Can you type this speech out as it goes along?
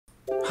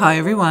Hi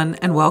everyone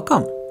and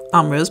welcome.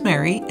 I'm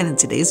Rosemary, and in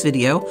today's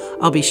video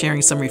I'll be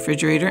sharing some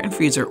refrigerator and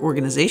freezer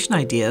organization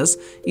ideas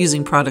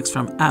using products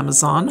from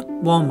Amazon,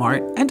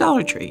 Walmart, and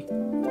Dollar Tree.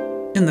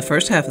 In the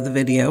first half of the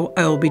video,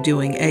 I will be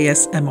doing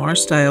ASMR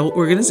style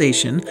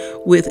organization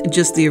with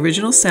just the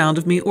original sound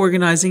of me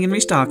organizing and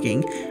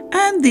restocking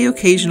and the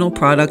occasional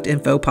product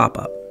info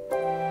pop-up.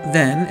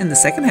 Then, in the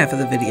second half of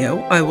the video,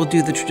 I will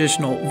do the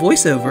traditional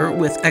voiceover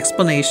with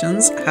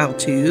explanations,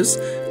 how-tos,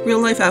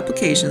 real-life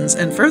applications,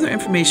 and further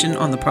information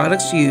on the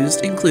products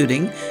used,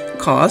 including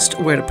cost,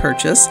 where to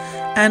purchase,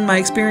 and my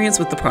experience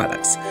with the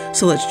products.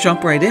 So let's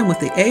jump right in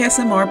with the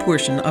ASMR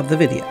portion of the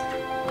video.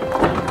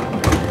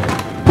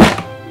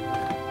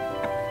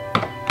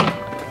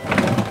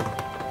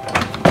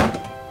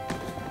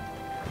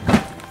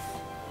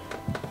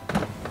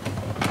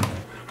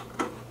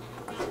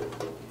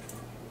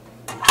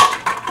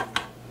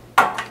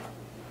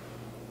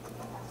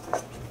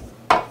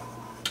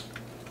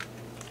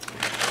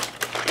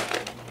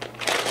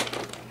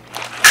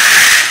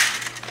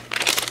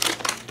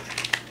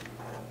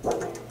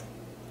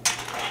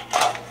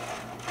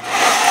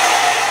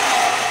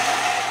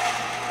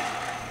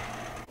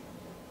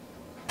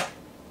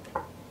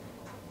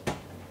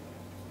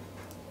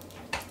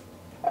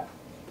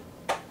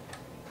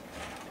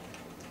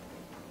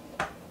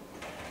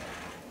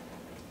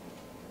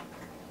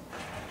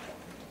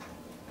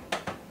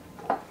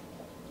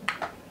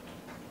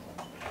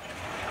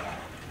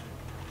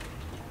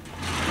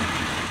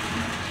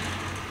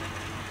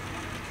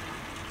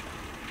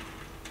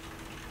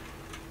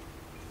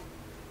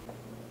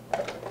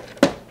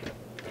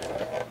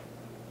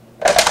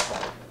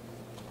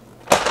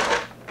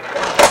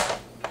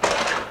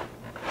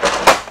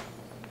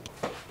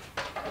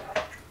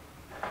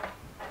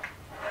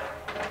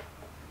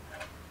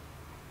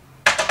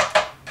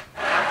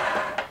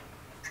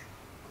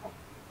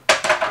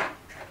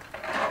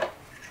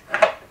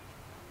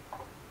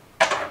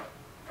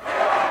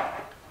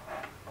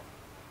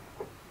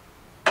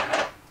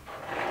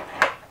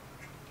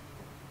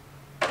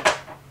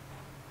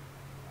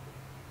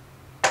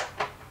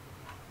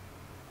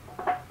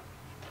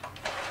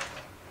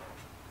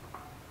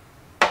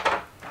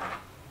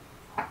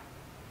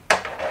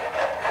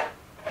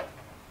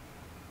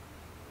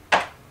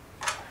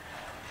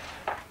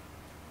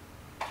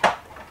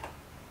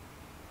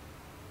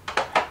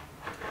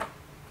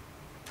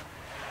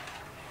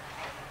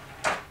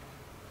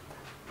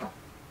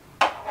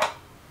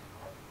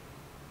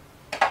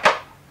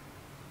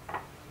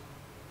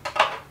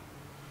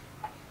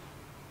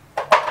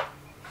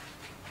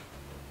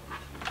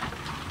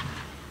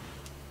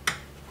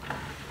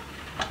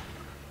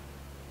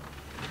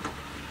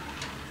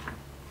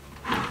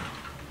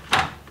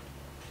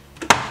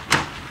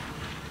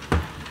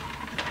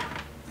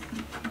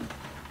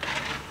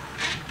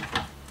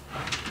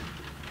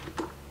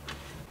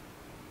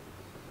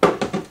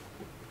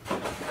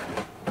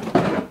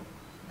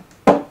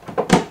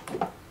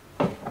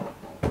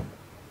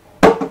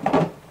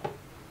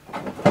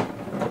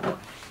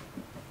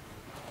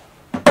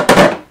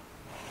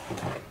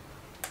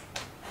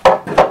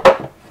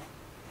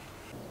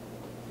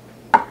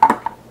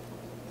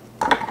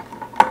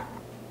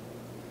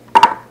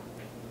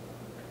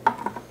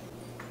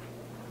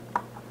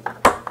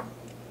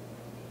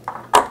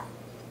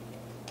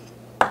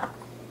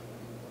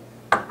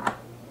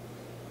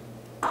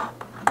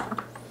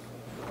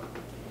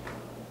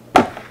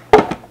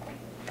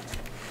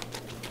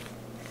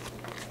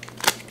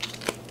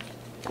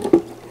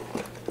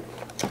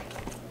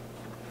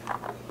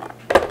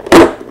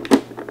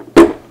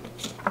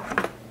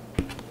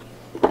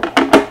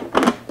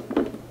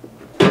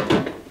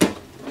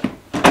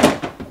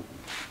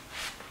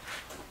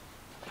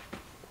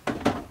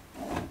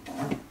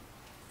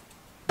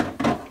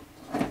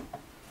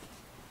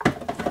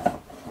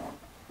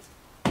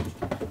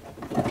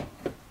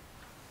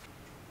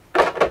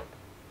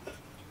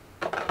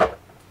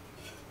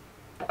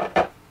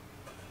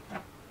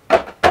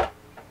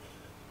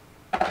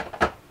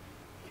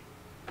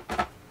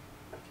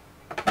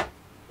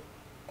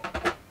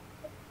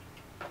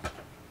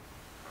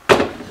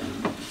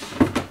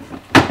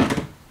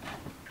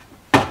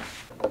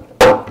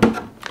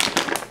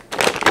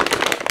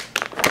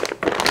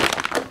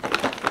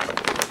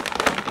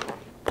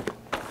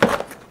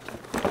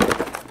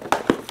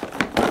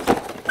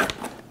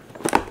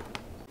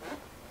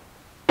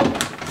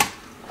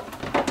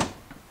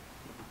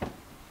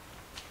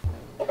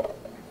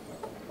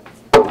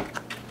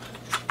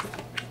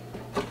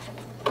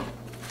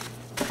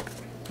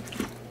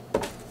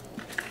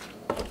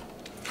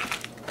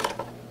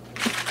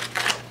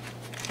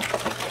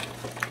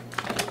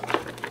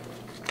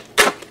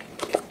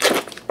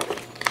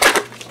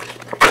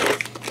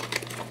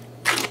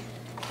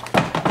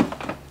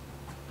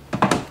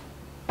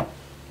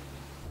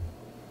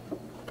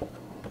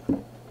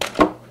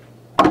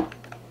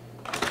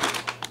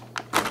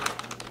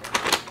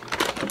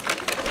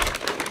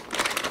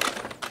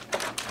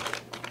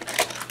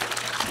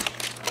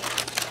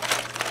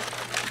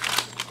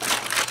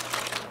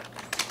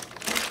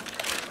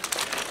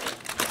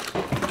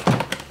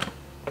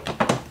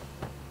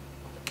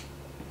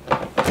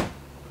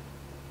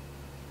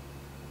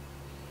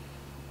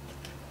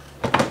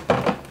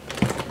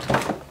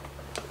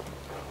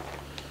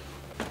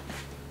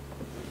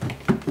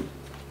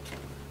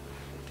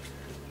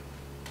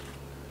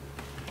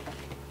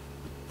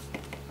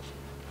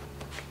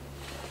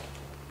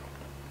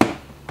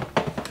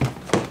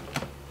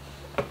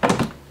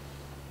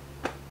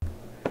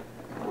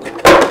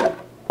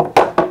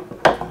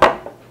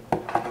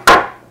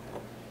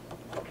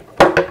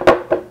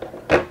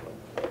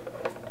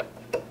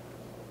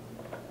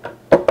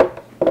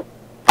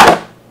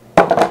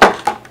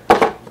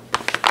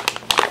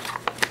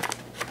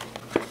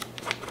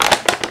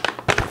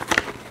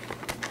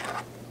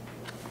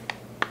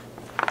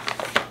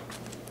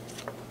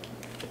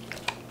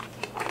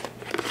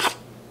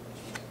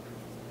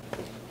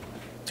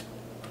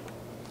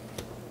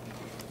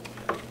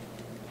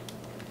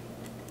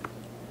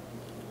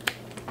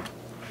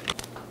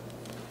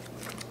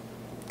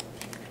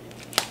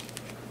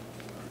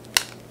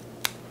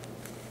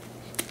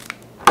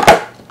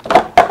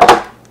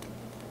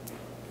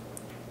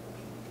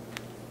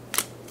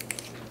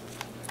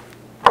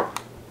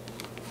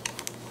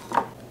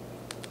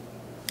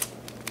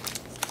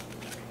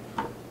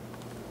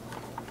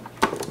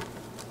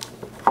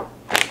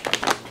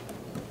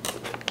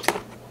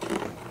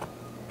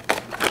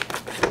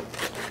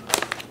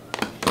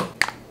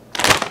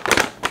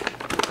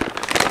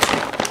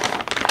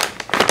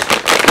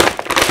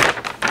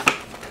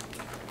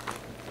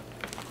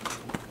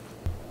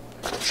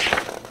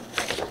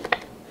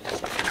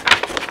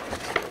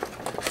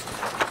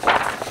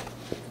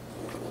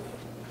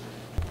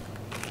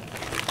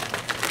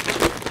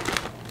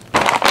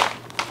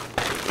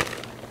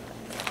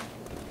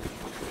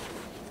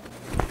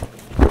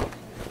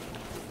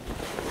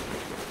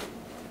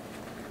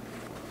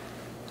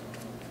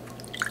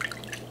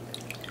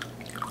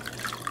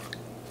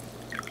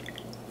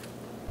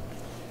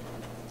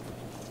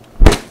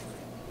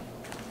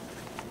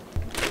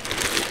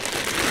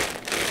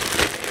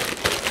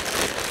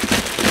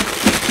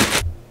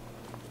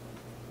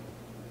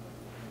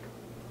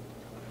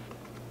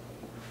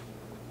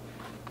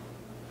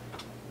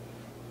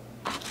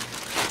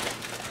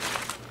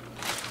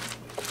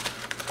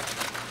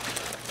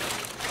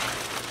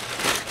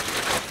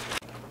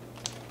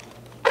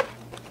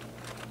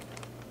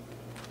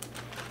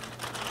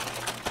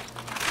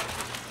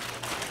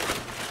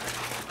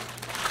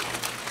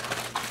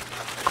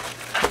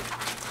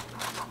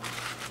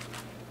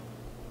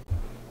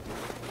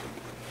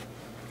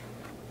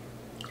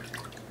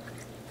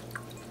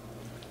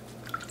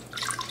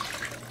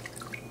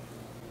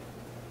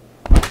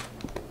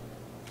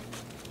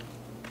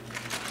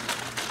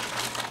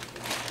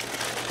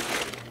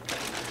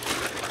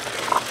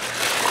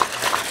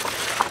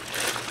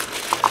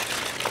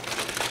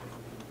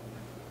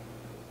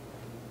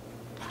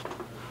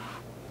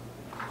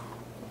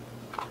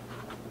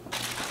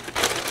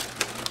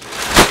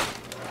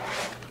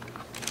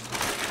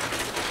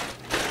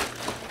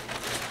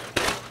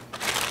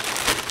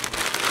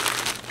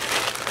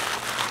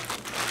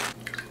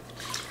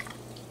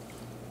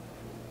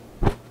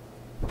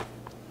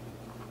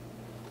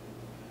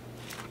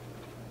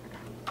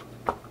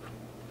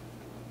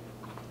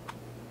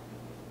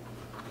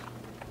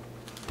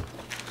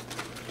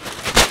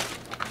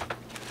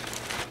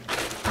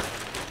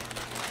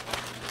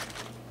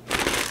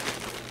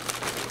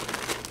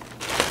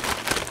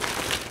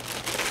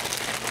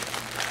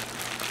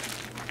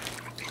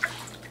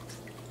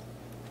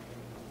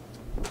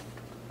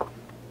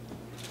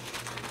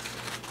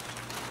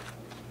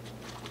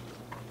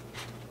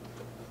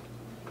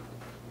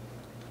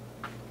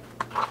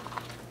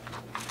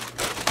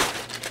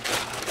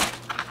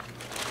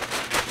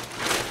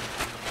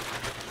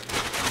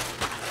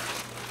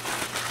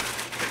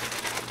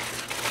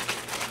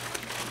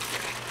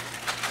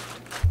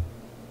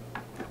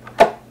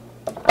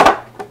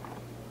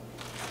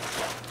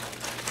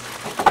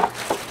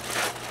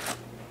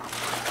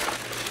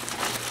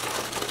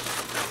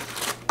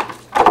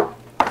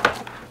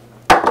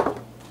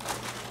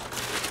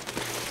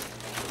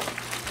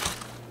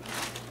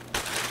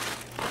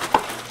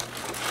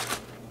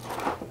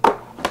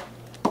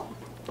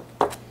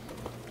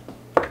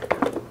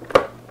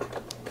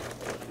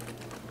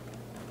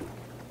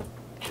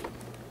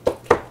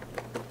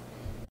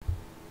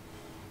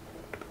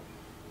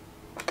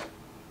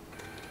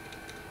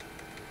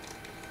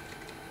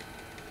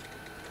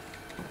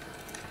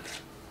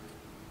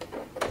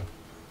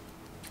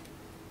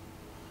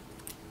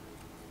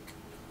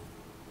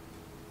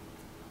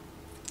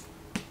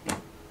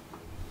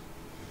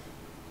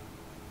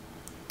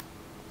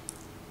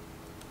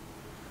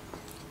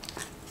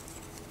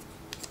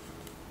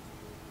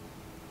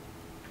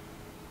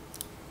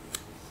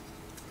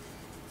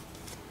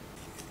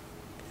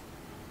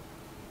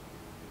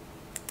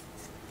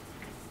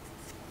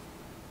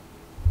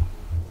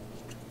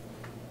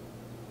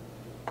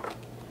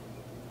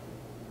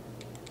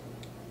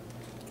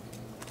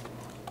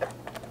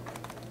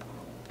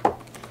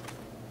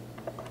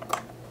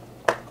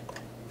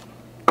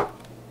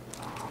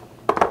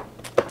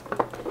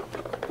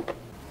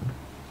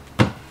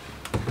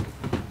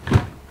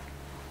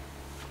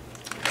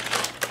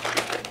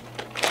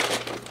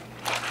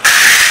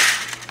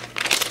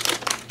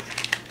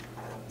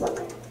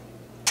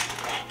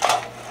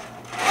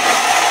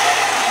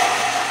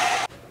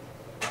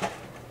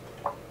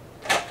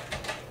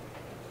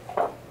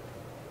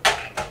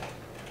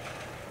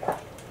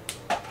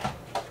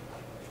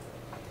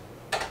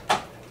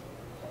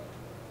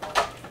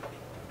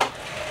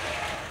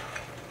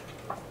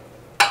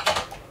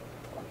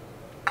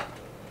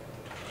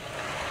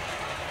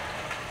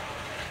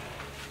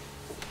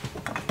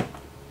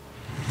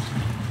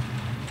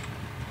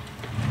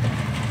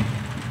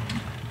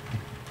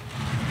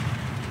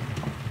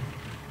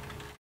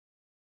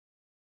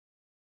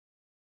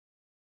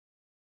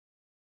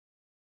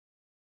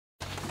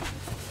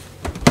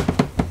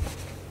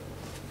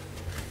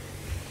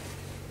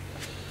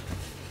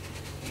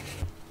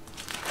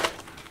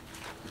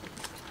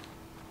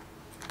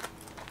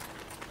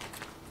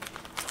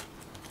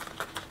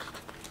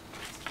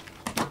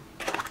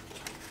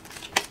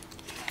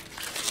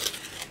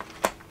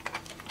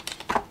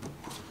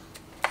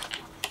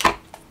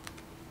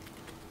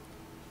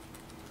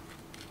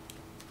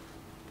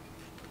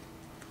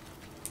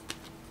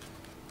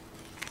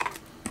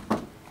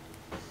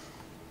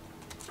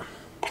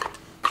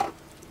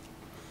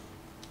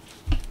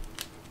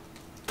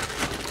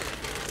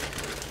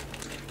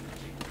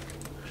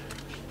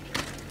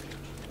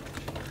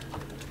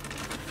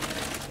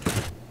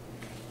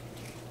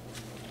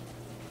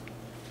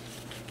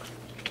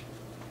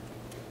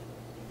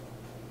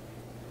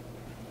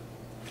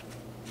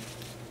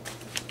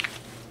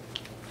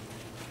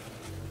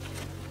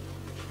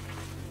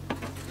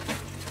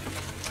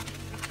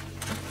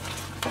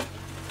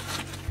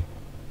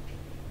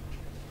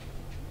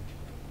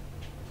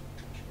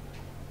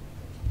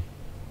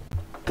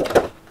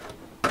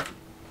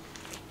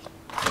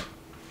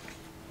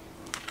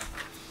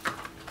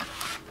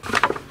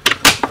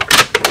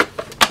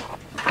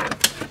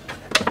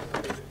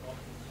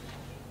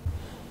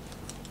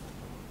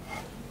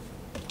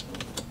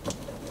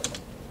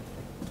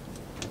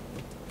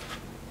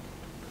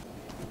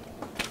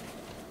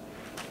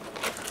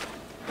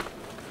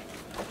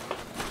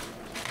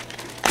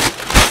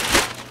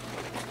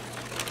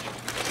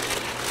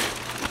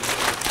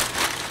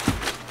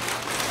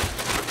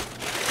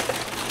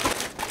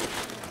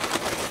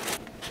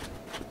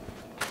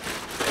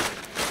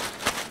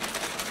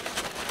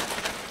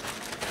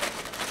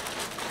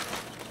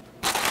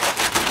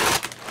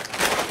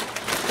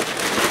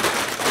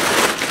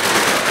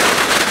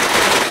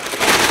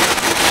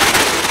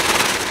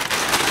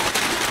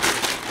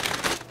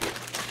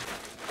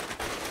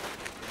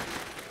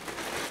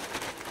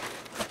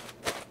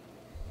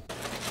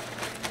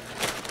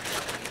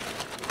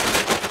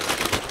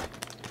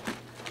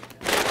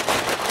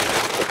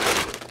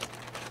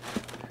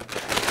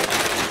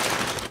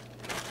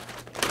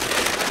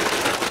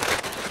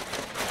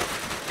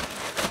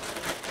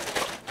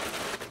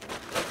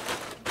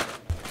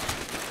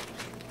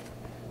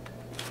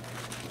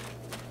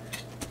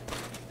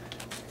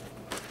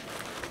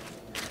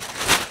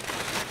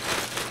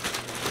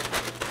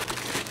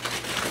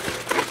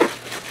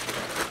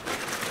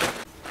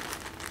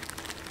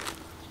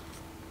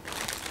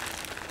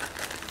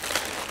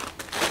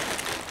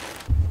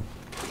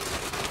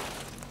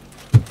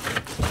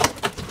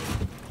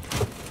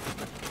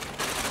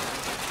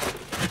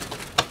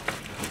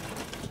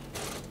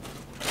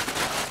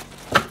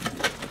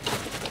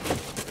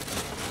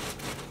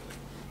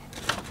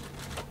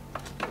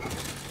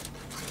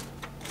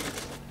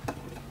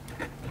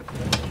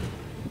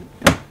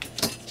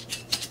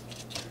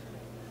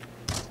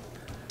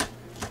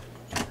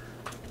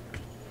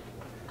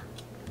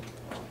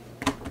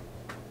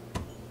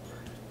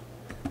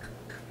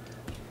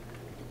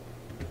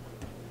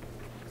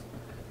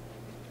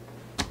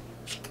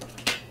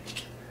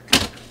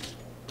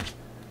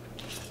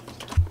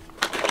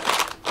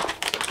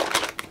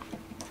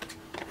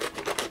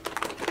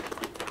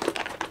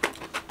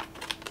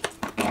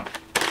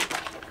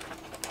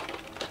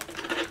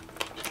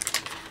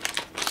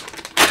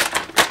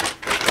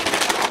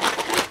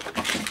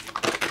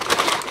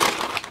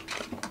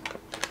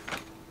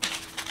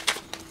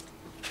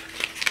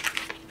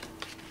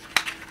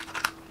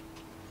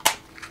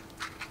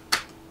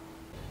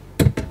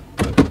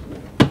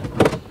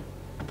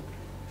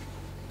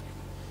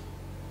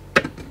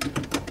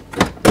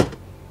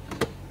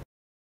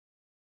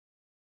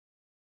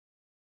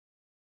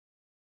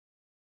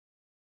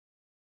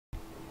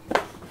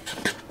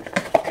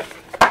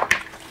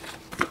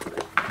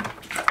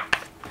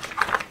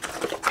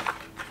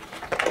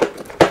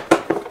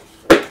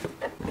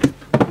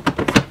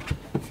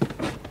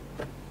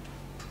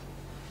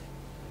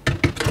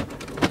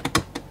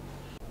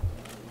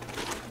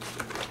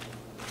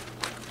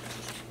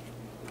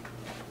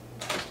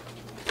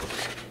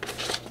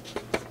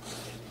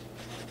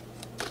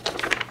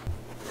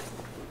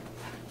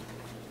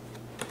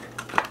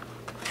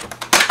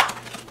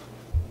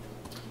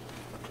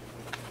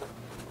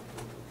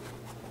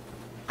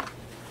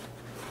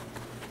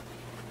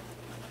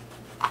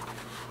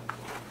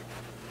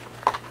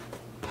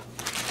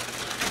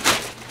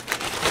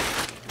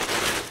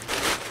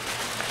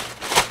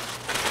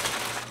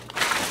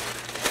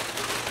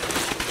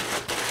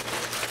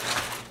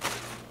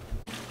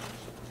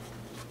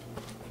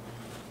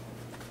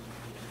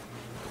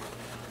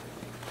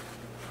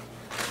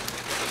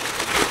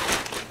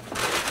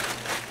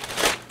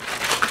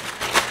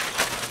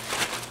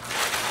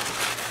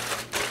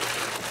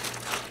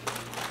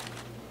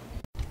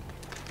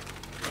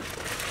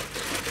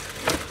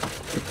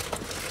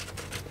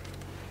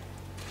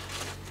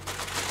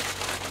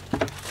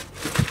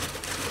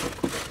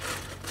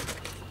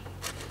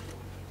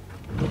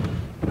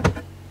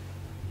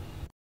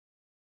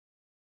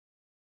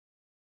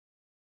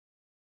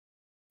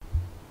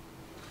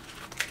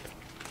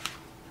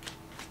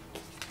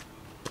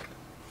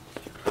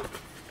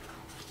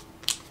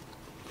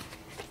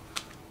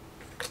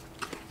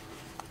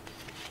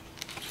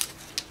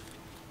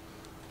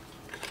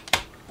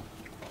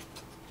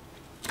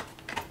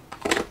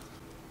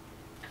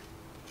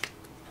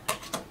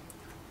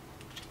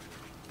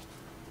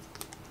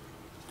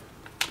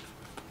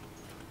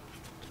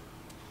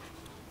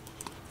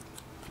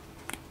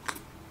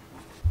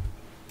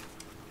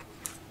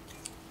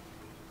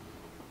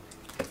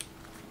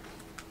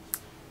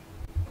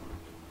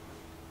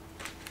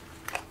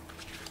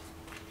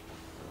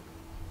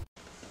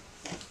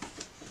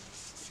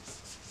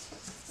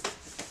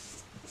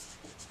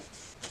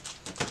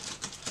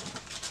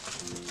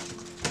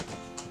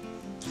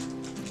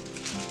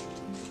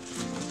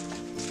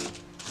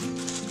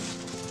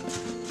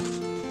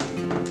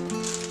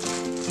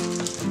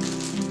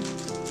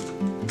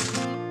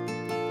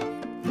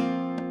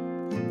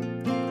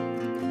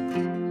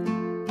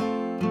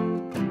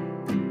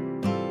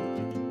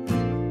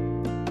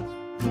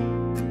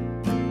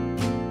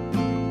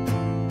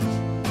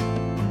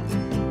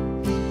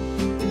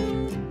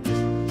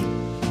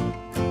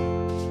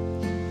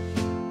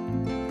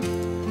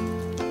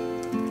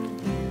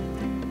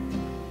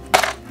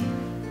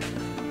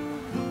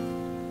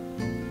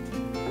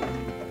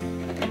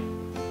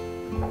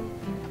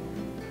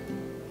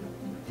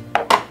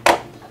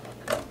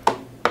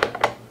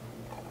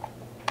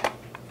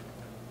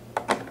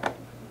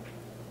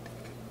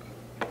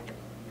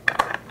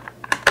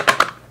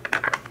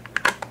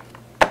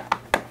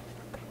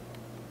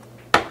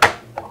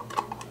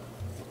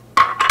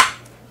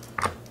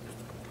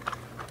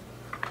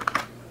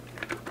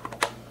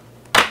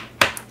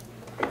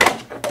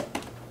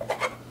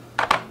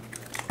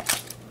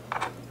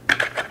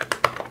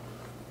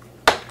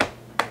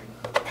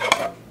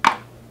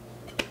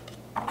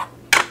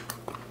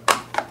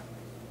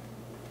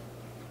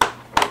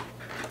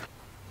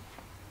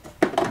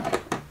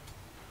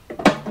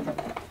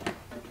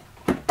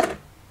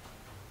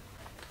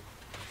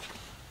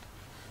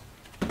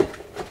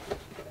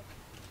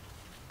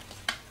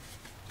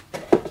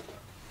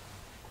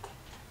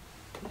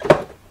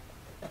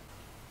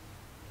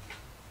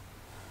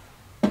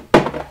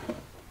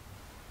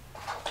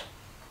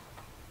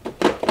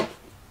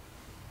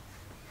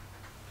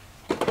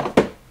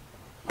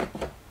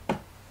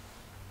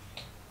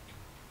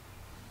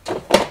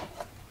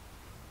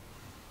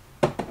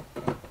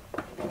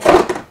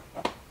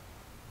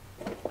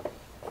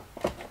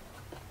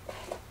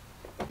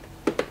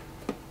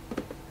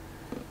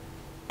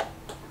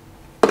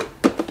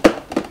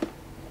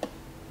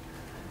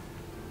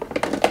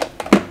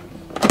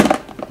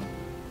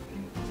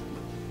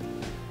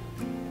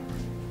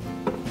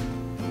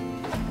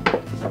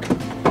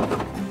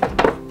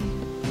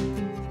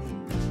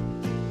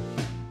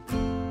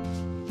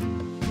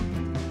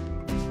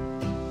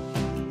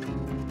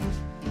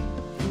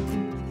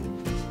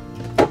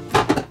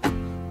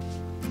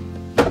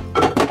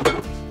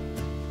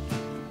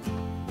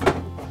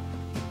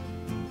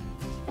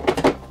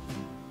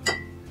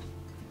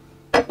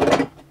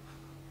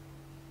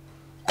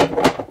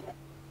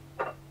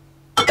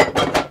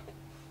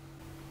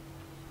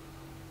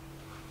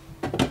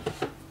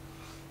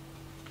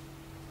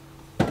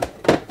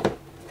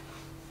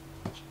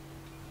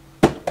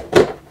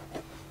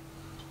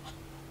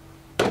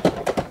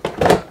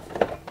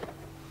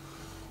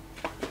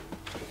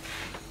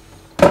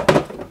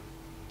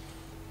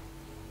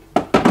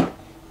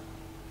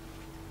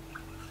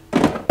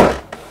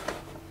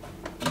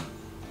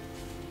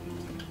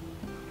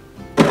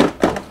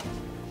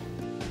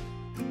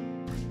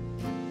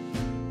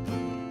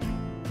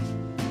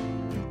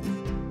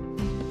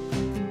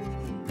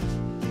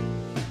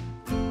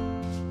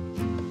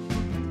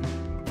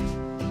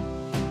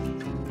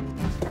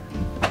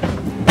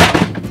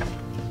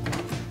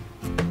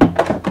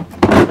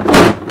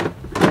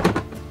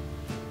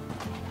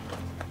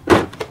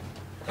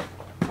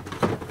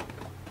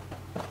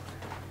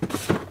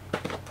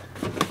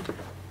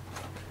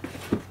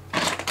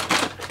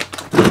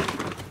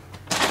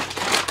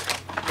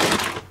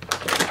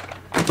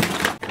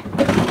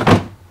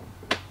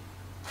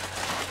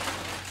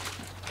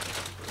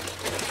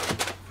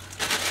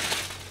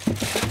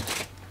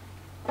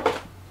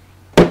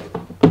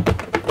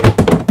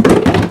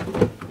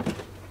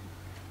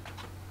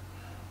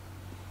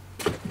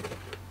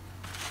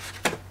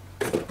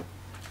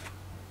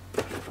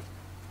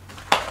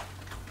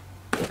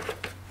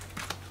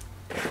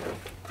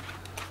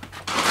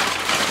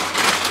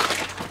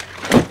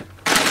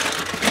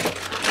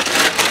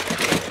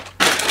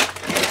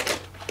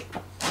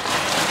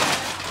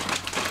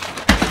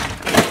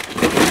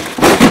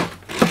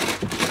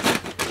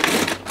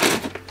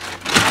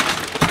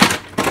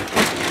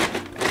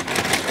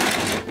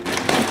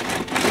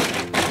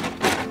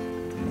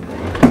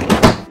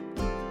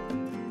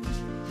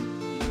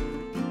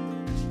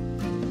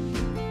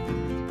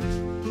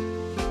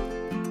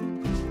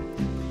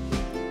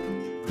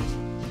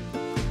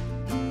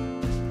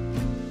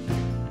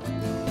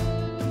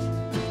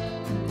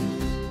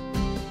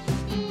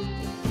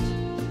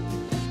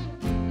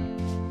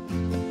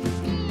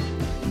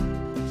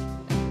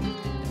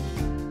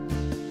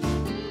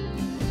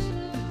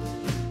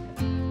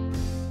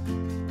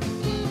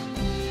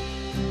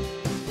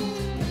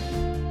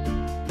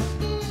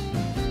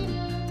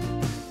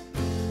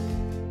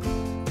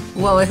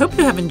 Well, I hope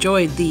you have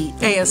enjoyed the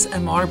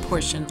ASMR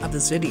portion of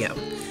this video.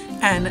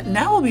 And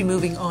now we'll be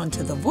moving on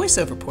to the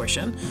voiceover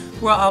portion,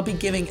 where I'll be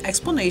giving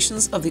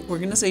explanations of the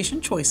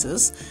organization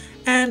choices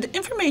and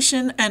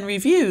information and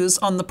reviews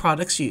on the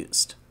products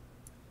used.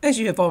 As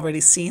you have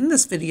already seen,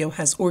 this video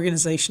has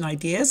organization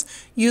ideas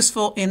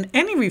useful in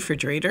any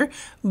refrigerator,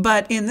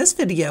 but in this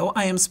video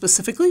I am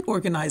specifically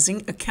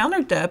organizing a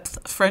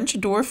counter-depth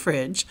French door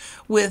fridge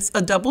with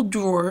a double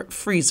drawer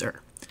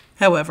freezer.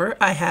 However,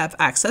 I have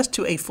access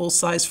to a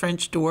full-size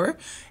French door,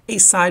 a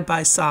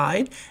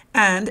side-by-side,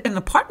 and an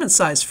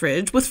apartment-size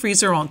fridge with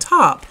freezer on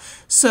top.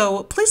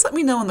 So please let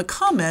me know in the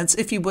comments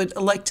if you would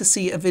like to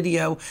see a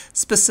video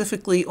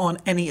specifically on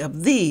any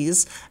of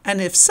these, and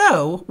if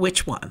so,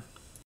 which one.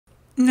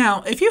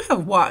 Now, if you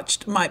have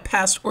watched my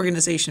past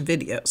organization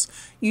videos,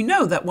 you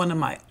know that one of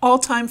my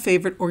all-time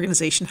favorite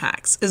organization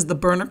hacks is the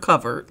burner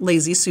cover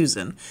Lazy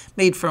Susan,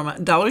 made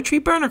from Dollar Tree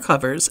burner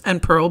covers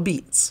and pearl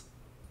beads.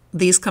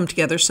 These come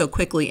together so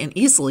quickly and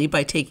easily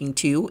by taking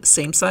two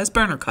same-size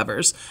burner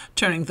covers,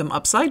 turning them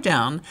upside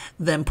down,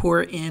 then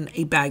pour in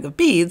a bag of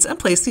beads and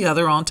place the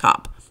other on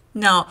top.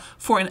 Now,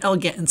 for an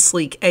elegant and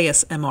sleek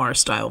ASMR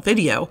style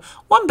video,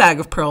 one bag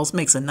of pearls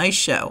makes a nice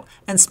show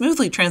and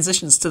smoothly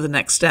transitions to the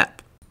next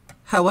step.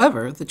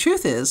 However, the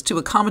truth is, to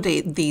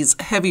accommodate these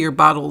heavier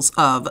bottles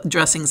of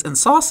dressings and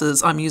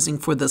sauces I'm using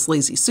for this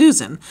Lazy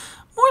Susan,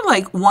 more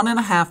like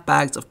 1.5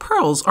 bags of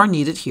pearls are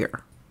needed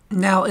here.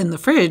 Now in the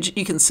fridge,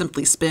 you can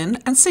simply spin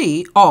and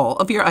see all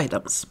of your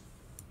items.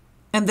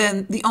 And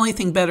then the only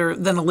thing better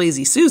than a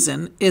Lazy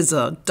Susan is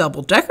a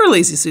double-decker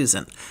Lazy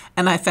Susan.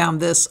 And I found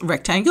this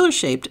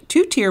rectangular-shaped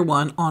 2-tier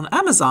one on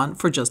Amazon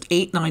for just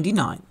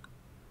 $8.99.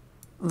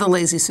 The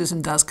Lazy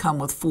Susan does come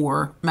with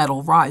 4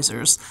 metal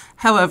risers.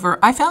 However,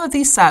 I found that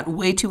these sat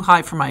way too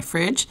high for my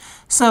fridge,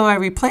 so I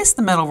replaced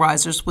the metal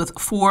risers with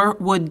 4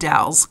 wood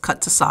dowels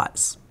cut to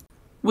size.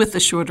 With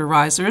the shorter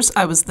risers,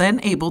 I was then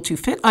able to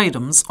fit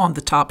items on the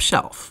top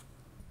shelf.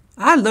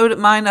 I loaded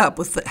mine up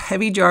with the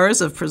heavy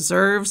jars of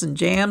preserves and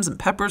jams and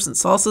peppers and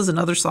salsas and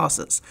other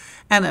sauces.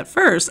 And at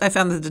first, I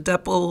found that the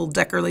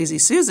double-decker Lazy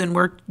Susan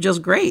worked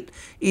just great,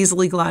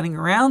 easily gliding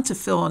around to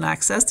fill and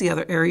access the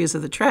other areas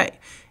of the tray.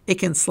 It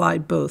can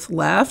slide both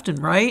left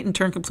and right and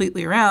turn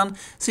completely around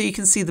so you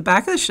can see the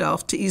back of the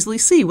shelf to easily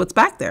see what's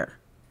back there.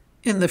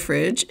 In the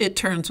fridge, it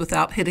turns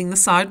without hitting the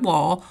side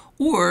wall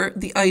or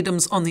the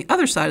items on the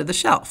other side of the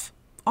shelf.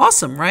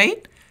 Awesome,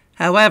 right?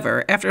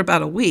 However, after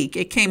about a week,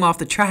 it came off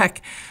the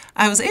track.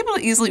 I was able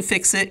to easily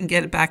fix it and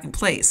get it back in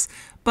place.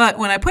 But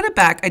when I put it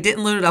back, I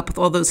didn't load it up with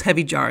all those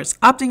heavy jars,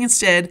 opting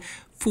instead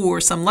for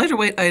some lighter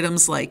weight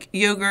items like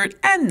yogurt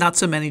and not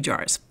so many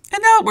jars.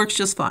 And now it works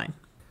just fine.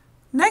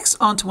 Next,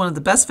 on to one of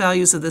the best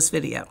values of this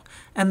video,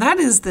 and that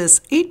is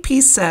this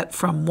 8-piece set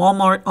from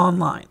Walmart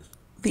online.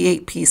 The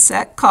 8-piece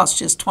set costs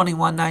just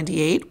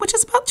 $21.98, which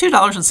is about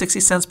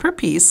 $2.60 per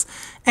piece,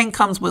 and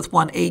comes with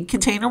 1 egg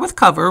container with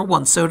cover,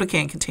 1 soda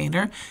can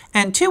container,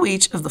 and 2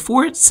 each of the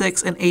 4,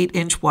 6, and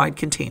 8-inch wide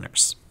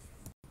containers.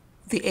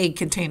 The egg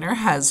container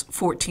has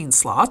 14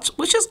 slots,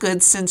 which is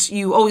good since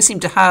you always seem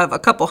to have a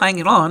couple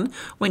hanging on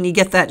when you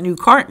get that new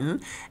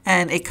carton,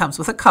 and it comes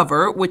with a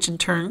cover, which in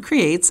turn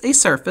creates a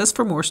surface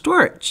for more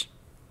storage.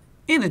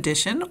 In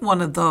addition, one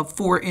of the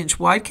 4-inch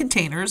wide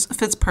containers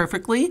fits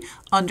perfectly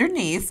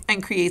underneath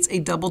and creates a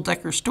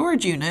double-decker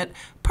storage unit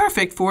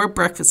perfect for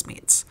breakfast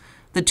meats.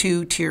 The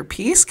 2-tier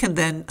piece can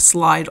then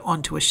slide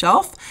onto a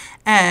shelf,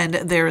 and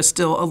there is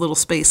still a little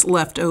space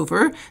left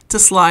over to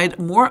slide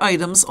more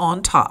items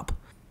on top.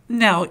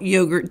 Now,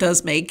 yogurt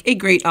does make a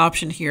great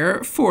option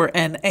here for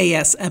an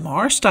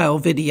ASMR style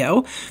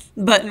video,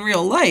 but in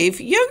real life,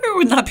 yogurt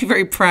would not be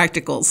very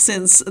practical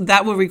since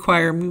that would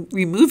require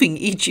removing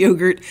each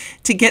yogurt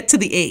to get to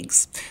the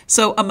eggs.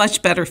 So a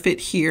much better fit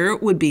here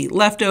would be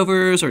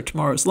leftovers or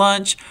tomorrow's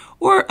lunch,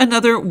 or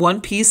another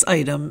one-piece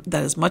item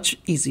that is much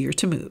easier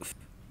to move.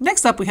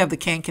 Next up, we have the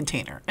can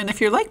container. And if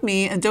you're like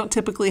me and don't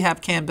typically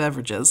have canned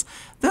beverages,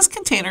 this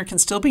container can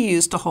still be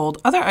used to hold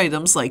other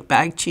items like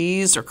bagged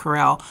cheese or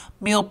Corral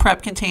meal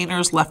prep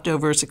containers,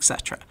 leftovers,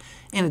 etc.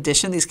 In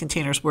addition, these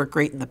containers work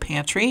great in the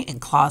pantry, in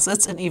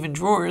closets, and even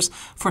drawers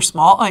for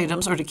small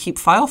items or to keep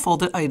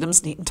file-folded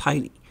items neat and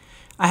tidy.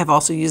 I have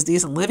also used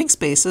these in living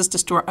spaces to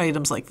store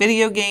items like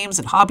video games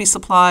and hobby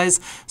supplies,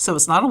 so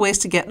it's not a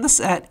waste to get in the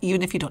set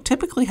even if you don't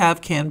typically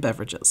have canned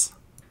beverages.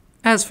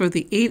 As for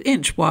the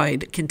 8-inch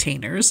wide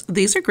containers,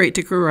 these are great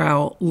to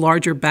corral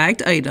larger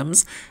bagged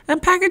items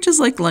and packages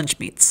like lunch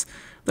meats.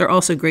 They're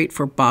also great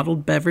for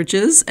bottled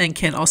beverages and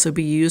can also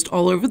be used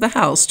all over the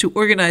house to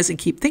organize and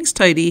keep things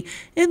tidy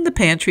in the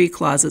pantry,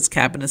 closets,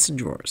 cabinets, and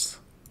drawers.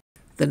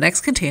 The next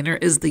container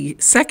is the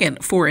second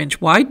 4-inch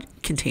wide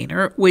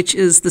container, which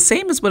is the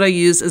same as what I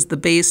use as the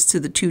base to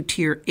the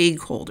 2-tier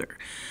egg holder.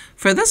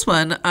 For this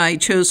one, I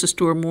chose to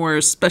store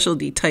more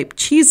specialty type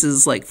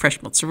cheeses like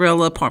fresh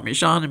mozzarella,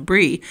 Parmesan, and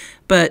brie,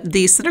 but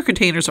these thinner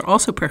containers are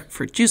also perfect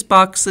for juice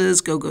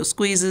boxes, go-go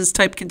squeezes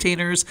type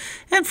containers,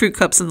 and fruit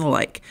cups and the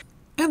like.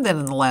 And then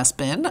in the last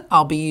bin,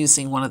 I'll be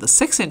using one of the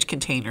 6-inch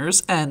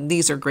containers, and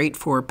these are great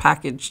for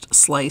packaged,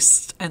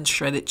 sliced, and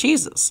shredded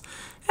cheeses.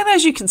 And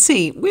as you can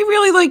see, we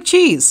really like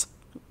cheese.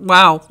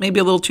 Wow, maybe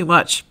a little too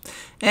much.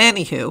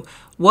 Anywho,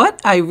 what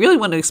I really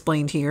want to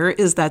explain here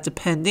is that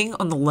depending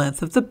on the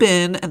length of the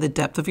bin and the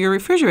depth of your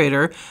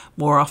refrigerator,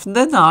 more often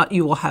than not,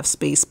 you will have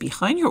space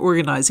behind your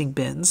organizing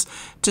bins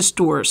to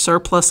store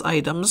surplus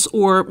items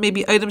or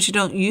maybe items you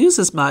don't use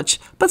as much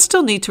but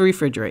still need to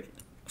refrigerate.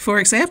 For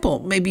example,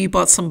 maybe you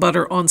bought some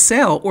butter on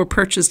sale or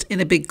purchased in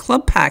a big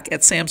club pack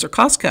at Sam's or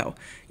Costco.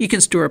 You can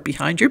store it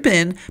behind your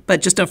bin,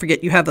 but just don't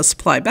forget you have the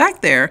supply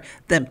back there,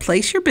 then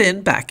place your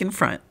bin back in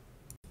front.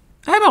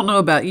 I don't know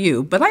about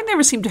you, but I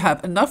never seem to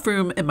have enough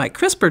room in my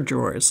crisper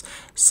drawers,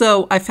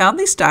 so I found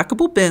these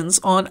stackable bins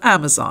on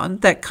Amazon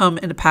that come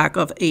in a pack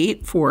of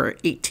 8 for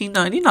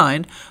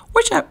 $18.99,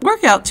 which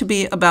work out to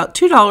be about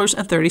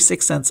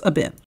 $2.36 a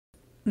bin.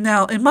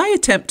 Now, in my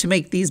attempt to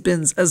make these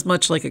bins as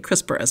much like a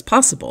crisper as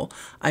possible,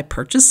 I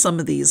purchased some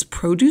of these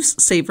Produce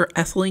Saver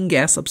ethylene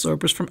gas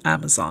absorbers from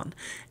Amazon,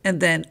 and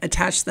then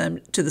attached them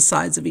to the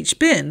sides of each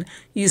bin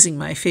using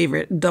my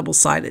favorite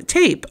double-sided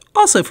tape,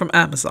 also from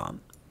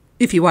Amazon.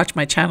 If you watch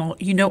my channel,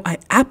 you know I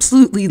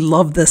absolutely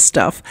love this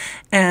stuff,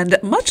 and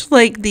much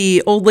like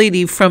the old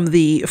lady from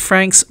the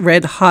Frank's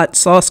Red Hot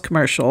Sauce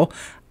commercial,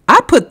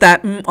 I put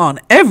that on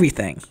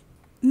everything.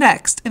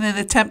 Next, in an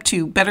attempt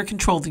to better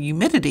control the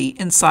humidity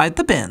inside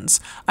the bins,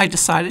 I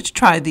decided to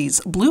try these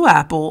Blue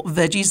Apple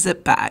veggie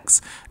zip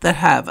bags that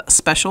have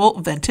special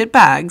vented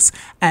bags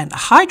and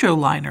hydro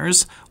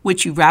liners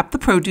which you wrap the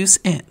produce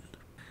in.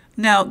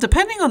 Now,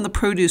 depending on the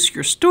produce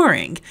you're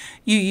storing,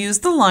 you use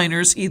the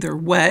liners either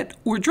wet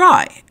or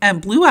dry,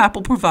 and Blue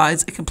Apple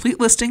provides a complete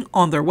listing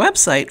on their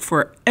website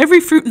for every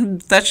fruit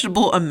and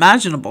vegetable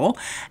imaginable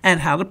and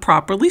how to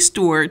properly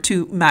store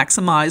to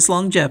maximize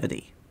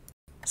longevity.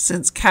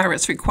 Since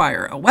carrots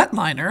require a wet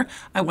liner,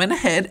 I went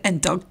ahead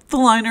and dunked the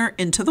liner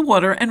into the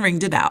water and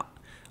wringed it out.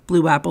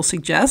 Blue Apple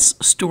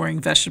suggests storing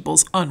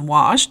vegetables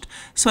unwashed,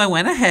 so I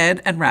went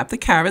ahead and wrapped the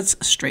carrots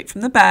straight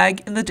from the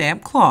bag in the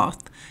damp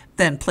cloth,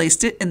 then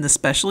placed it in the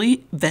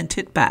specially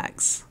vented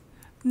bags.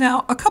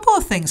 Now, a couple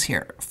of things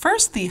here.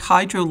 First, the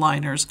hydro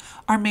liners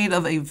are made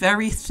of a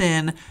very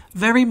thin,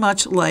 very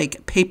much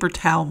like paper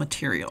towel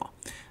material.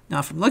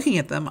 Now, from looking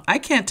at them, I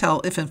can't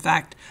tell if in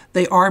fact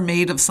they are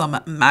made of some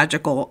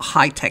magical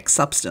high-tech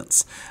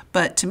substance.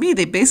 But to me,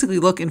 they basically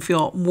look and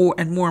feel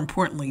more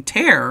importantly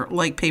tear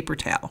like paper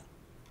towel.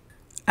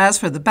 As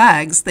for the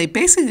bags, they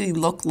basically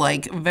look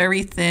like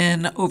very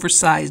thin,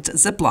 oversized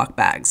Ziploc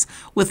bags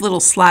with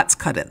little slats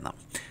cut in them.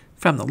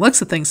 From the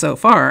looks of things so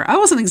far, I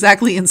wasn't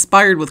exactly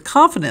inspired with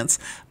confidence,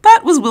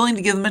 but was willing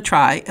to give them a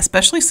try,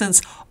 especially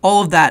since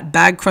all of that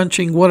bag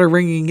crunching, water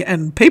wringing,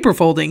 and paper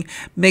folding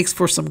makes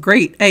for some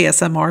great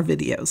ASMR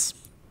videos.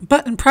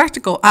 But in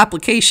practical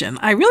application,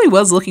 I really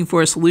was looking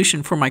for a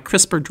solution for my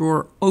crisper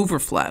drawer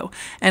overflow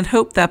and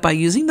hoped that by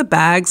using the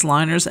bags,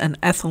 liners, and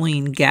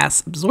ethylene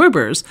gas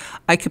absorbers,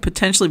 I could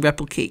potentially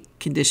replicate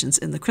conditions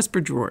in the crisper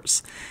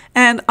drawers.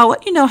 And I'll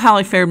let you know how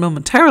I fared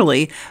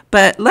momentarily,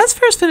 but let's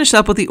first finish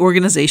up with the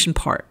organization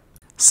part.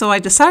 So I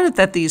decided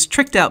that these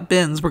tricked out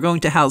bins were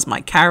going to house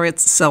my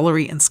carrots,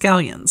 celery, and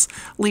scallions,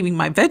 leaving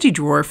my veggie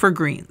drawer for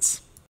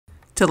greens.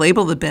 To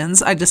label the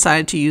bins, I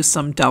decided to use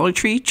some Dollar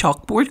Tree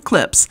chalkboard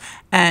clips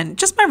and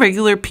just my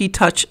regular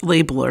P-Touch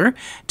labeler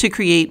to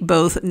create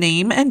both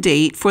name and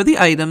date for the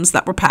items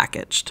that were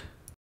packaged.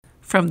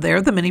 From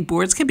there, the mini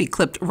boards can be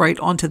clipped right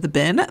onto the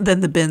bin, then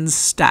the bins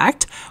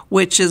stacked,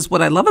 which is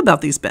what I love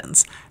about these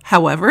bins.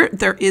 However,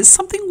 there is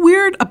something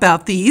weird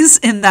about these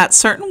in that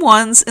certain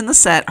ones in the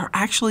set are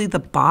actually the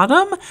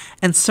bottom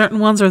and certain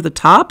ones are the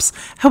tops.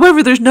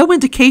 However, there's no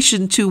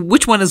indication to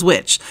which one is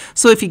which.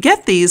 So if you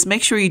get these,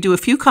 make sure you do a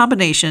few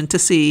combinations to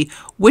see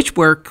which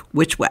work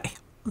which way.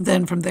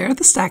 Then from there,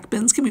 the stack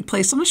bins can be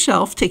placed on a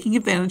shelf, taking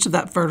advantage of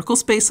that vertical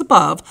space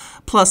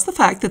above, plus the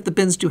fact that the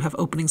bins do have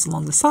openings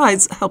along the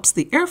sides helps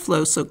the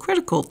airflow so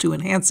critical to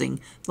enhancing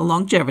the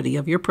longevity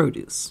of your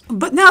produce.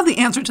 But now the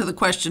answer to the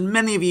question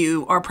many of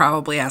you are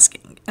probably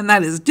asking, and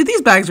that is, do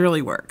these bags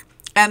really work?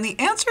 And the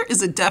answer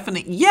is a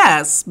definite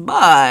yes,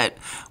 but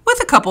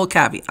with a couple of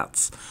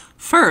caveats.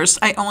 First,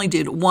 I only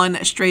did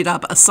one straight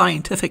up a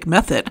scientific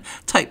method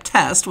type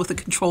test with a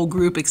control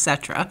group,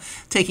 etc.,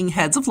 taking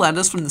heads of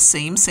lettuce from the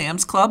same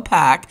Sam's Club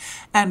pack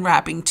and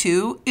wrapping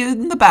 2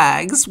 in the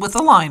bags with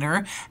a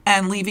liner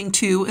and leaving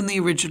 2 in the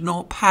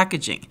original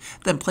packaging,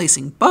 then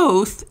placing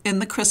both in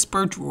the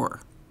crisper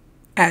drawer.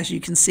 As you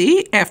can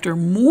see, after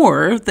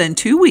more than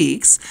 2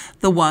 weeks,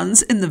 the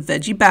ones in the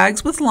veggie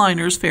bags with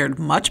liners fared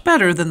much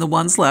better than the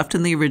ones left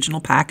in the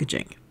original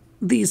packaging.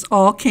 These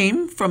all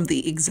came from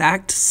the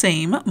exact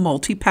same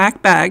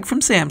multi-pack bag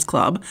from Sam's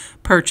Club,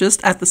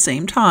 purchased at the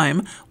same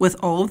time, with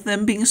all of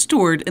them being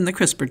stored in the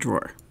crisper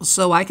drawer.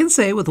 So I can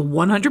say with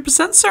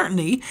 100%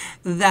 certainty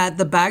that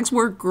the bags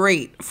work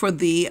great for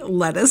the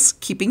lettuce,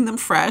 keeping them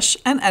fresh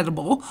and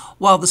edible,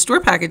 while the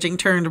store packaging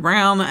turned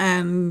brown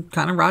and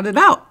kind of rotted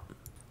out.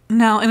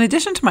 Now, in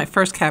addition to my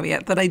first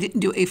caveat that I didn't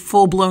do a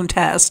full-blown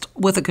test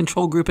with a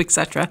control group,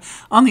 etc.,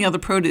 on the other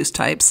produce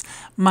types,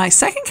 my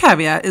second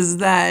caveat is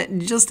that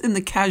just in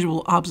the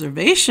casual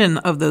observation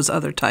of those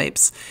other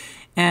types,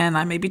 And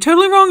I may be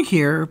totally wrong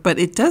here, but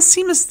it does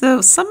seem as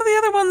though some of the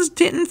other ones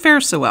didn't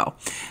fare so well.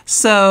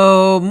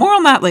 So more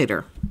on that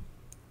later.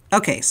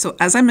 Okay, so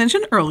as I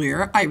mentioned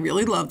earlier, I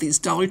really love these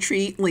Dollar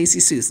Tree Lazy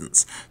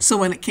Susans. So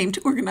when it came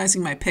to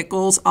organizing my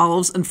pickles,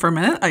 olives, and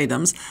fermented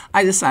items,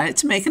 I decided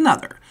to make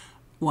another.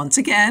 Once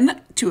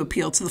again, to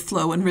appeal to the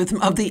flow and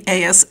rhythm of the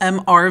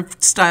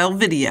ASMR style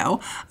video,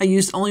 I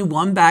used only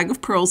one bag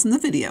of pearls in the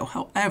video.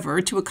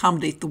 However, to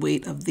accommodate the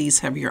weight of these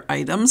heavier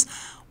items,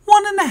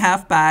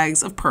 1.5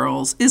 bags of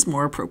pearls is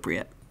more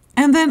appropriate.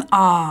 And then,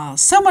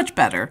 so much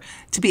better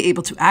to be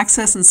able to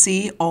access and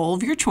see all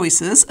of your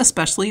choices,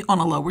 especially on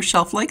a lower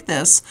shelf like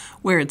this,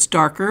 where it's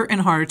darker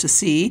and harder to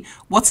see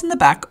what's in the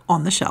back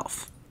on the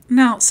shelf.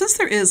 Now, since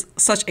there is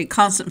such a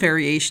constant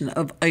variation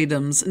of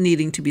items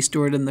needing to be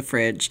stored in the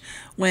fridge,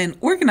 when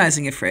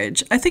organizing a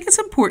fridge, I think it's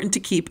important to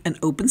keep an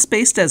open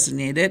space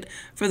designated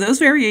for those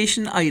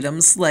variation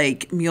items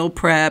like meal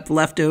prep,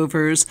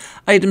 leftovers,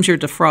 items you're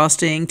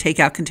defrosting,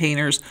 takeout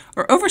containers,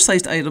 or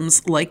oversized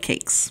items like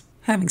cakes.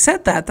 Having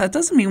said that, that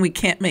doesn't mean we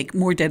can't make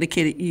more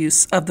dedicated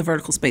use of the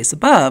vertical space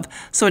above,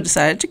 so I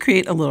decided to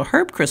create a little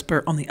herb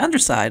crisper on the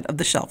underside of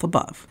the shelf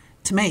above.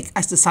 To make,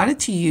 I decided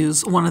to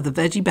use one of the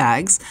veggie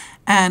bags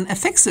and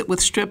affix it with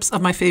strips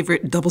of my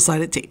favorite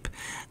double-sided tape.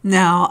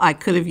 Now, I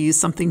could have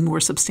used something more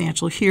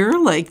substantial here,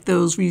 like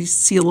those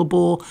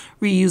resealable,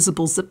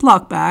 reusable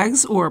Ziploc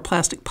bags or a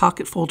plastic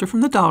pocket folder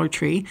from the Dollar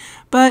Tree,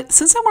 but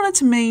since I wanted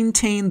to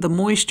maintain the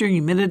moisture,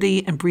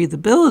 humidity, and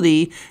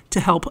breathability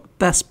to help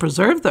best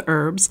preserve the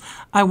herbs,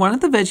 I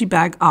wanted the veggie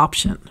bag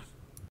option.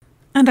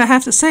 And I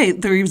have to say,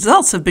 the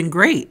results have been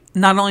great.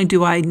 Not only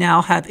do I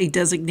now have a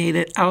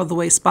designated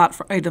out-of-the-way spot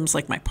for items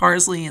like my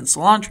parsley and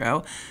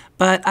cilantro,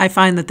 but I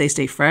find that they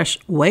stay fresh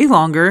way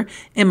longer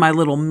in my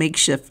little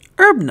makeshift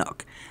herb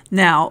nook.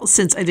 Now,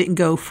 since I didn't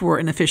go for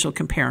an official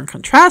compare and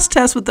contrast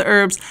test with the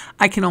herbs,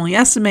 I can only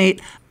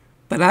estimate,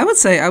 but I would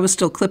say I was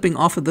still clipping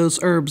off of those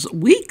herbs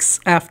weeks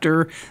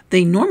after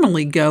they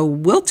normally go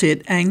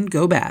wilted and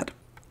go bad.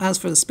 As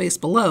for the space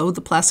below,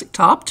 the plastic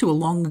top to a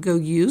long ago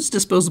used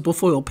disposable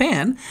foil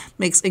pan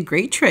makes a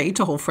great tray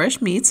to hold fresh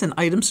meats and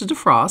items to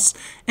defrost,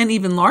 and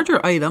even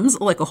larger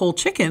items like a whole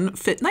chicken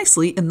fit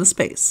nicely in the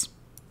space.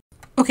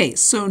 Okay,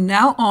 so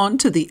now on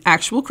to the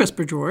actual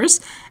crisper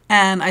drawers,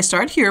 and I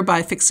start here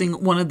by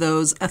fixing one of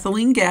those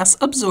ethylene gas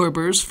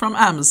absorbers from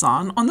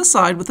Amazon on the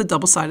side with a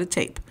double-sided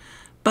tape.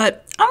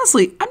 But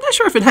honestly, I'm not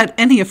sure if it had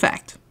any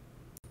effect.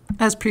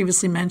 As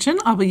previously mentioned,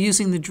 I'll be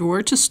using the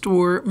drawer to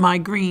store my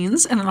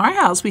greens, and in our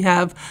house we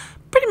have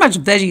pretty much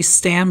veggie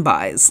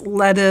standbys.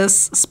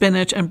 Lettuce,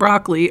 spinach, and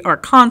broccoli are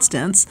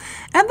constants,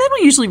 and then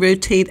we usually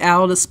rotate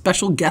out a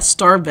special guest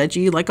star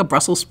veggie like a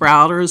Brussels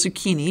sprout or a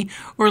zucchini,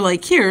 or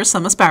like here,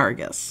 some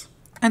asparagus.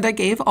 And I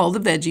gave all the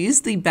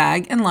veggies the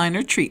bag and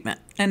liner treatment.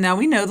 And now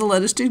we know the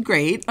lettuce did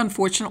great.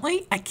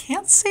 Unfortunately, I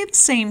can't say the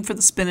same for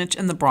the spinach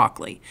and the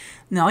broccoli.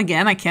 Now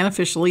again, I can't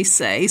officially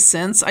say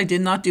since I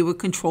did not do a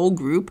control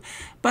group,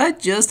 but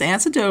just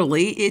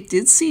anecdotally, it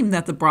did seem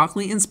that the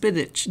broccoli and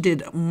spinach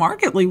did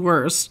markedly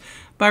worse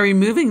by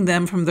removing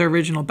them from their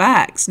original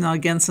bags. Now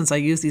again, since I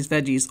use these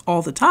veggies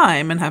all the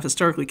time and have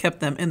historically kept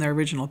them in their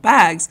original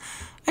bags,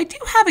 I do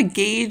have a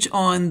gauge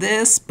on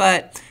this,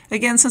 but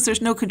again, since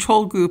there's no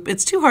control group,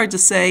 it's too hard to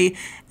say,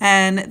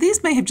 and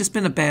these may have just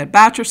been a bad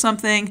batch or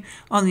something.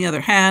 On the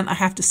other hand, I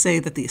have to say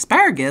that the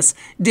asparagus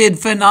did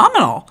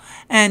phenomenal.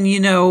 And you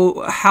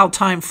know how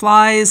time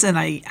flies, and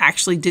I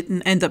actually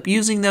didn't end up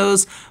using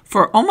those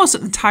for almost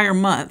an entire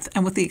month.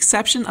 And with the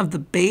exception of the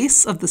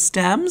base of the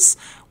stems,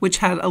 which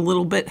had a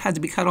little bit had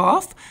to be cut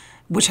off,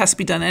 which has to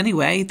be done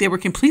anyway, they were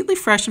completely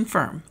fresh and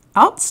firm.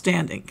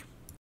 Outstanding.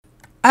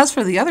 As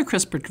for the other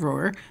crisper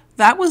drawer,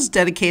 that was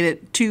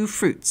dedicated to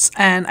fruits,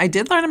 and I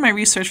did learn in my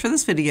research for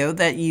this video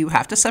that you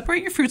have to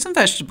separate your fruits and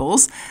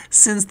vegetables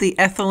since the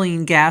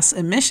ethylene gas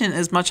emission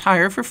is much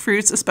higher for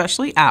fruits,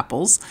 especially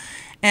apples,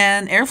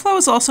 and airflow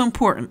is also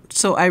important,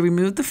 so I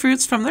removed the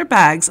fruits from their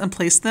bags and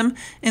placed them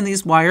in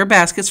these wire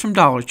baskets from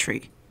Dollar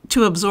Tree.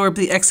 To absorb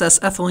the excess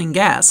ethylene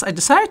gas, I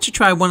decided to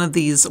try one of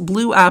these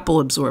blue apple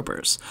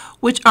absorbers,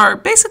 which are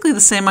basically the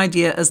same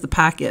idea as the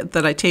packet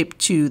that I taped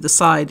to the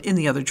side in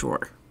the other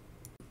drawer.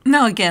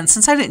 Now again,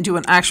 since I didn't do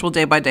an actual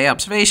day-by-day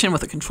observation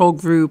with a control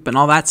group and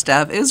all that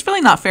stuff, it was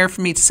really not fair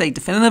for me to say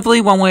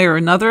definitively one way or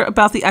another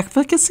about the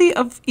efficacy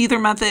of either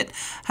method.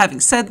 Having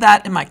said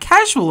that, in my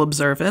casual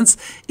observance,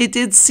 it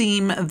did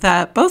seem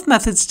that both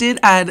methods did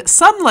add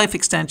some life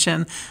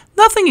extension,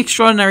 nothing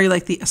extraordinary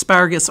like the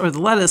asparagus or the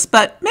lettuce,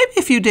 but maybe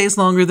a few days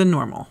longer than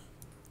normal.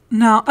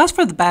 Now, as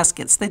for the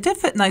baskets, they did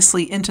fit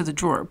nicely into the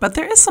drawer, but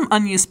there is some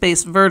unused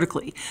space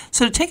vertically.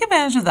 So to take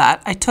advantage of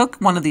that, I took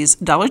one of these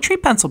Dollar Tree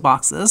pencil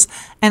boxes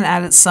and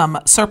added some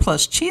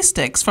surplus cheese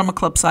sticks from a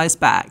club-sized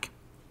bag.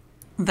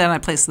 Then I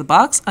placed the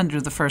box under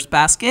the first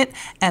basket,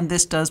 and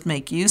this does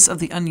make use of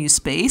the unused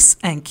space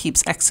and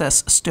keeps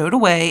excess stowed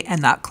away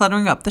and not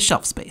cluttering up the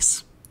shelf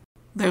space.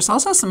 There's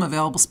also some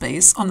available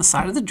space on the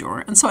side of the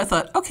drawer, and so I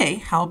thought, okay,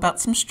 how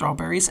about some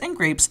strawberries and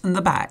grapes in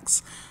the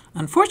bags?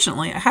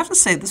 Unfortunately, I have to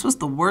say this was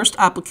the worst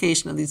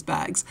application of these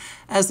bags,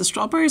 as the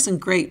strawberries and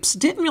grapes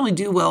didn't really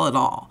do well at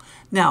all.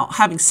 Now,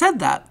 having said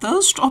that,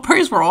 those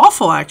strawberries were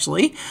awful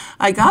actually.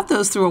 I got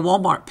those through a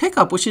Walmart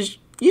pickup, which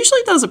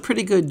usually does a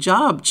pretty good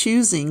job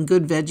choosing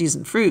good veggies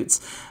and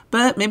fruits,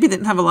 but maybe they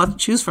didn't have a lot to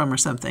choose from or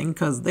something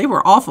because they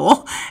were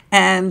awful.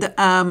 And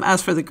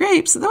as for the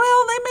grapes,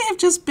 well, they may have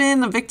just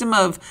been a victim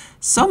of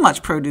so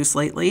much produce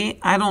lately.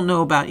 I don't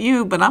know about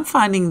you, but I'm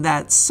finding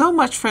that so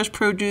much fresh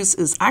produce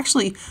is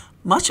actually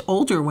much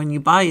older when you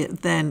buy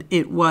it than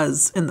it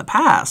was in the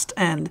past.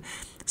 And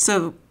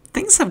so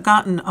things have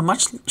gotten a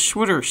much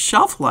shorter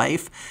shelf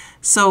life.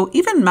 So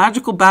even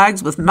magical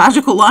bags with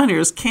magical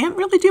liners can't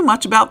really do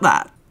much about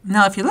that.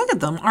 Now, if you look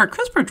at them, our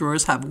crisper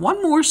drawers have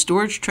one more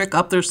storage trick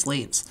up their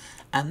sleeves,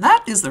 and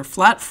that is their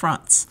flat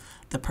fronts.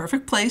 The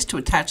perfect place to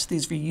attach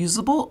these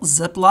reusable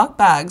Ziploc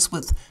bags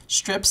with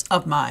strips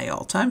of my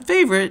all-time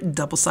favorite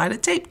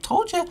double-sided tape.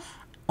 Told you,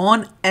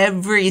 on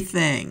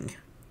everything.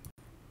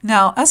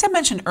 Now, as I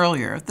mentioned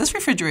earlier, this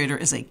refrigerator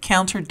is a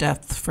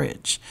counter-depth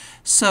fridge.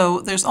 So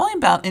there's only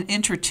about an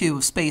inch or two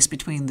of space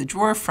between the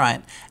drawer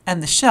front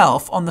and the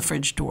shelf on the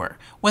fridge door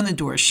when the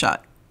door is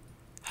shut.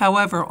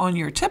 However, on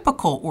your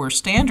typical or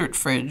standard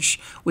fridge,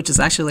 which is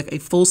actually like a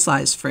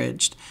full-size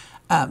fridge,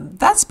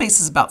 that space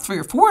is about 3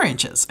 or 4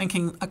 inches and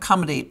can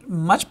accommodate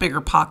much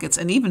bigger pockets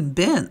and even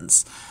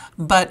bins.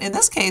 But in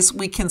this case,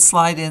 we can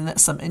slide in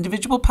some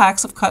individual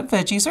packs of cut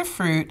veggies or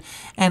fruit,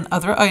 and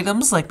other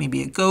items like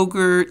maybe a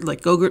Go-Gurt,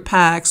 like Go-Gurt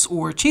packs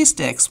or cheese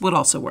sticks would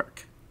also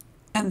work.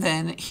 And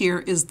then here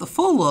is the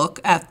full look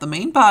at the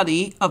main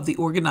body of the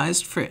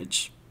organized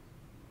fridge.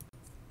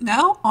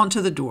 Now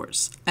onto the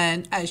doors,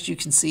 and as you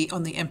can see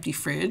on the empty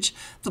fridge,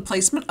 the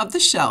placement of the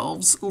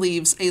shelves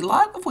leaves a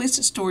lot of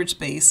wasted storage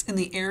space in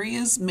the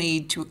areas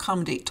made to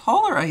accommodate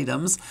taller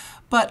items,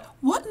 but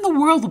what in the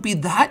world would be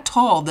that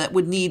tall that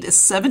would need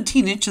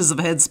 17 inches of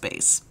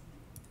headspace?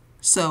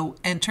 So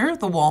enter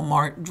the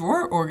Walmart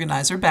drawer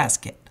organizer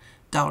basket.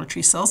 Dollar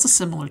Tree sells a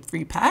similar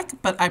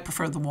 3-pack, but I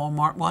prefer the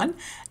Walmart one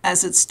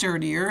as it's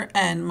sturdier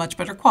and much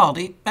better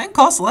quality and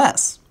costs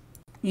less.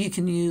 You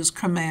can use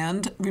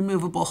command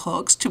removable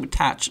hooks to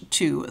attach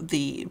to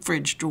the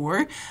fridge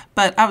door,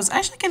 but I was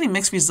actually getting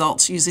mixed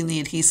results using the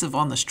adhesive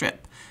on the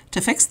strip.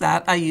 To fix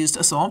that, I used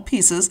a small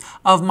pieces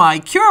of my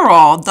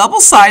cure-all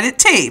double-sided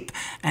tape,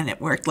 and it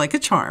worked like a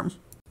charm.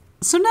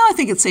 So now I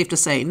think it's safe to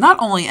say, not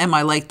only am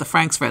I like the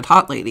Frank's Red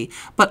Hot lady,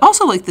 but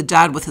also like the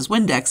dad with his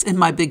Windex in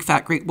My Big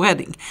Fat Great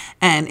Wedding,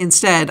 and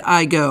instead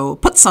I go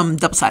put some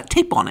double-sided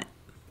tape on it.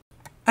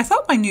 I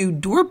thought my new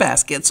door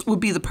baskets would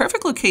be the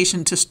perfect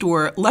location to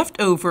store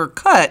leftover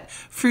cut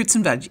fruits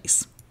and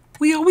veggies.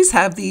 We always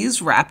have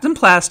these wrapped in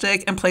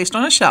plastic and placed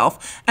on a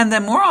shelf, and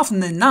then more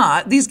often than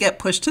not, these get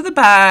pushed to the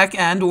back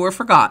and or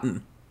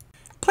forgotten.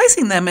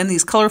 Placing them in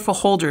these colorful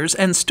holders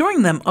and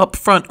storing them up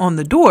front on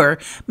the door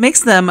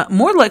makes them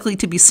more likely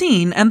to be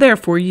seen and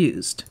therefore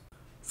used.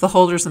 The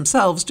holders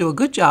themselves do a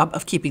good job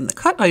of keeping the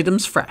cut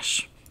items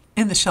fresh.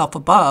 In the shelf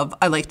above,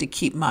 I like to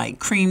keep my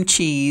cream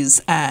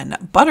cheese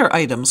and butter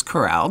items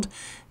corralled.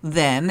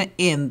 Then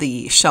in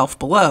the shelf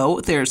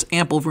below, there's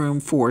ample room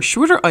for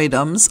shorter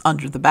items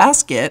under the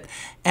basket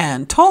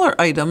and taller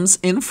items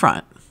in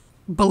front.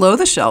 Below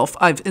the shelf,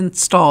 I've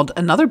installed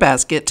another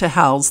basket to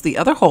house the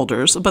other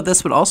holders, but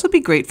this would also be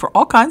great for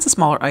all kinds of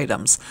smaller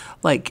items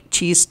like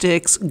cheese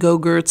sticks,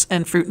 Go-Gurts,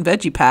 and fruit and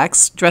veggie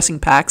packs, dressing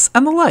packs,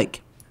 and the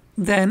like.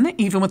 Then,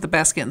 even with the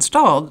basket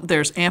installed,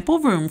 there's ample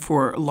room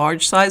for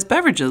large-sized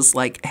beverages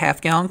like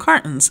half-gallon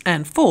cartons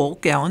and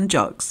full-gallon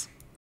jugs.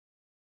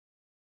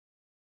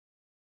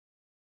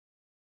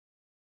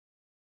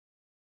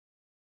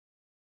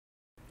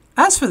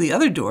 As for the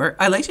other door,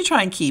 I like to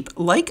try and keep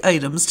like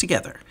items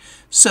together.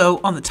 So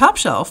on the top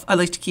shelf, I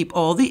like to keep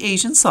all the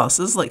Asian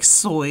sauces like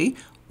soy,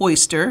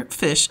 oyster,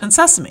 fish, and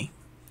sesame.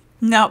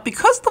 Now,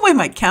 because of the way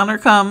my counter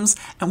comes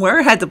and where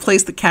I had to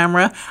place the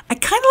camera, I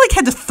kind of like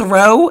had to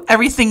throw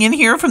everything in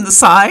here from the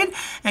side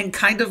and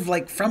kind of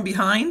like from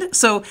behind.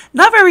 So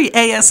not very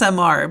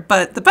ASMR,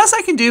 but the best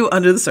I can do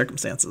under the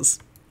circumstances.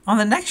 On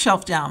the next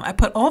shelf down, I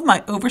put all of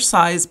my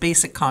oversized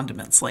basic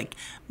condiments like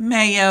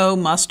mayo,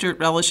 mustard,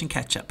 relish, and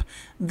ketchup.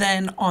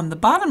 Then on the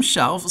bottom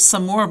shelf,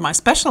 some more of my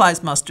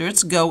specialized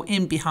mustards go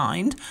in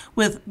behind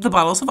with the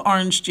bottles of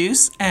orange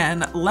juice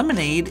and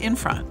lemonade in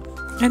front.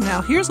 And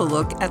now here's a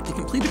look at the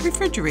completed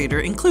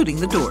refrigerator, including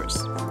the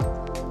doors.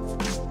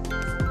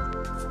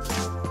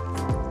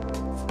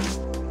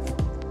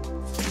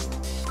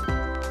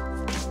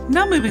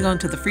 Now moving on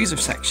to the freezer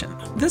section.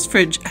 This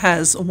fridge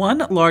has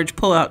one large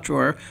pull-out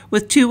drawer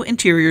with 2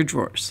 interior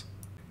drawers.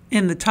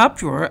 In the top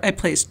drawer, I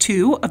placed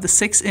 2 of the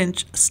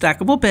 6-inch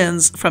stackable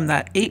bins from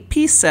that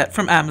 8-piece set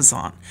from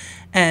Amazon.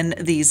 And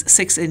these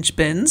 6-inch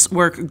bins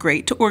work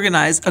great to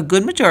organize a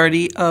good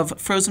majority of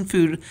frozen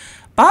food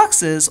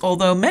boxes,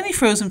 although many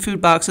frozen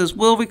food boxes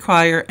will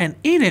require an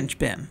 8-inch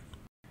bin.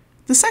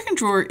 The second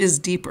drawer is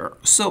deeper,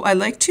 so I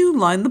like to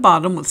line the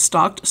bottom with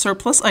stocked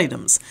surplus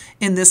items,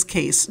 in this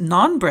case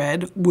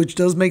non-bread, which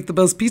does make the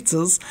best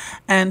pizzas,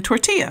 and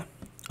tortilla.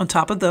 On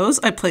top of those,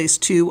 I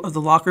placed 2 of the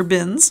locker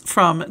bins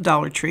from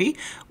Dollar Tree,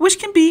 which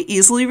can be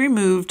easily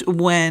removed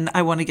when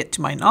I want to get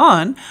to my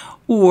naan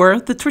or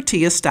the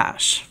tortilla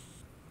stash.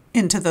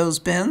 Into those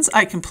bins,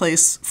 I can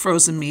place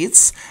frozen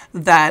meats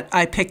that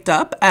I picked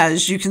up,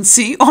 as you can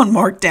see on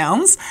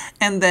markdowns,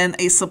 and then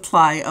a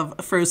supply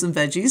of frozen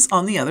veggies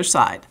on the other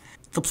side.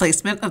 The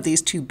placement of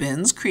these 2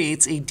 bins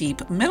creates a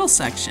deep middle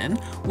section,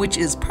 which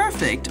is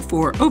perfect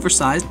for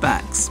oversized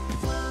bags.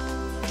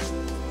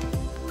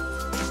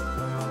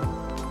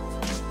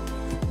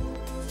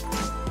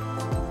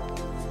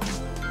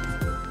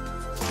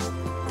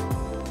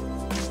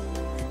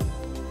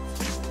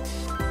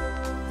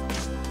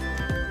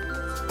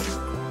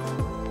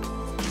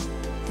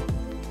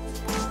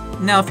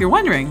 Now, if you're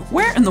wondering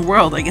where in the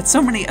world I get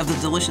so many of the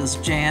delicious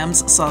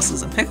jams,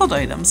 sauces, and pickled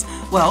items,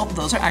 well,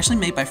 those are actually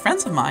made by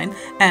friends of mine,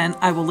 and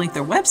I will link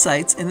their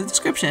websites in the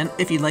description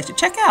if you'd like to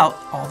check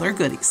out all their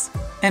goodies.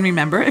 And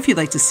remember, if you'd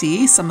like to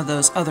see some of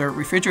those other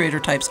refrigerator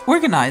types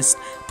organized,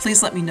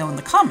 please let me know in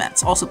the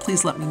comments. Also,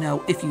 please let me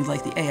know if you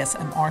like the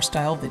ASMR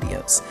style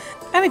videos.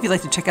 And if you'd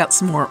like to check out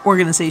some more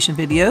organization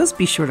videos,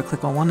 be sure to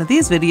click on one of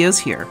these videos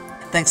here.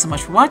 Thanks so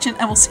much for watching,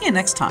 and we'll see you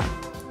next time.